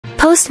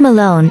Post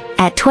Malone,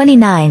 at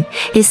 29,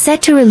 is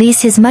set to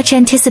release his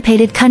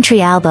much-anticipated country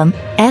album,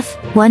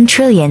 F-1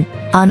 Trillion,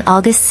 on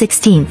August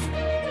 16.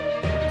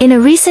 In a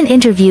recent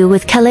interview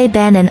with Kelleigh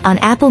Bannen on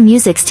Apple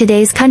Music's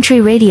Today's Country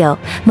Radio,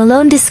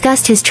 Malone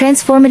discussed his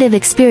transformative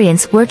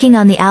experience working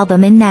on the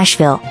album in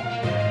Nashville.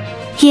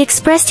 He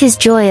expressed his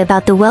joy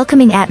about the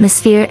welcoming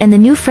atmosphere and the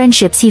new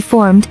friendships he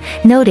formed,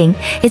 noting,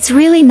 "It's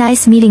really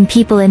nice meeting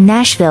people in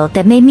Nashville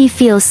that made me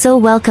feel so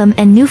welcome,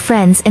 and new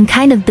friends and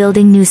kind of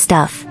building new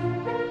stuff."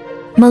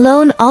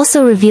 Malone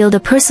also revealed a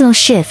personal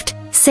shift,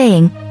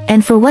 saying,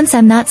 "And for once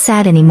I'm not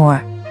sad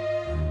anymore.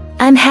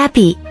 I'm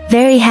happy,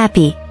 very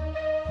happy."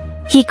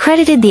 He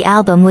credited the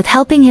album with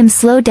helping him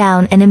slow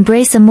down and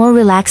embrace a more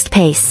relaxed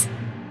pace.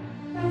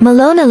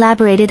 Malone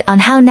elaborated on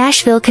how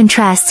Nashville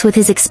contrasts with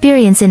his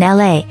experience in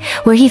LA,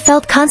 where he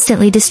felt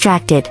constantly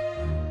distracted.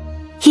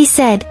 He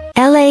said,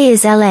 "LA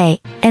is LA,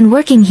 and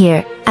working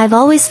here, I've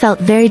always felt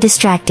very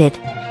distracted.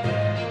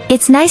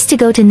 It's nice to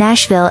go to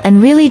Nashville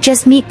and really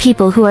just meet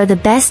people who are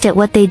the best at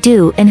what they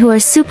do and who are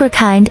super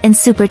kind and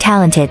super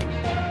talented."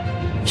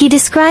 He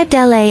described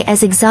LA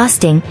as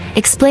exhausting,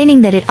 explaining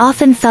that it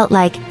often felt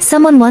like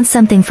someone wants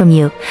something from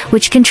you,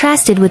 which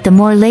contrasted with the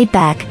more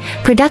laid-back,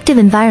 productive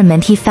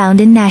environment he found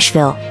in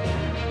Nashville.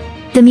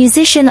 The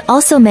musician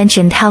also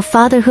mentioned how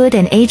fatherhood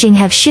and aging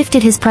have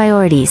shifted his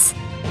priorities.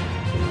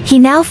 He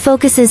now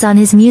focuses on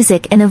his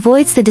music and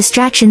avoids the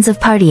distractions of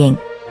partying.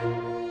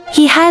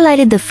 He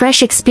highlighted the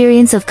fresh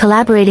experience of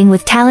collaborating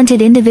with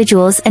talented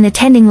individuals and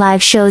attending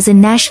live shows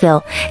in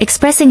Nashville,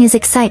 expressing his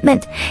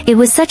excitement. "It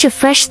was such a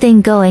fresh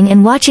thing going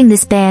and watching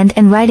this band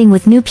and writing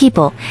with new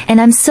people,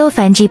 and I'm so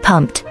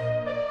pumped."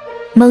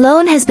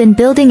 Malone has been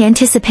building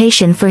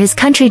anticipation for his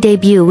country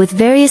debut with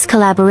various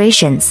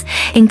collaborations,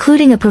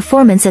 including a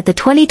performance at the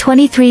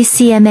 2023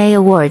 CMA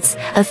Awards,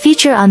 a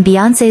feature on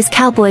Beyoncé's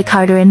Cowboy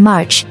Carter in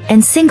March,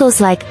 and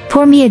singles like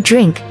Pour Me a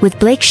Drink with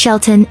Blake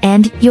Shelton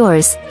and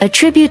Yours, a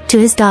tribute to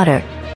his daughter.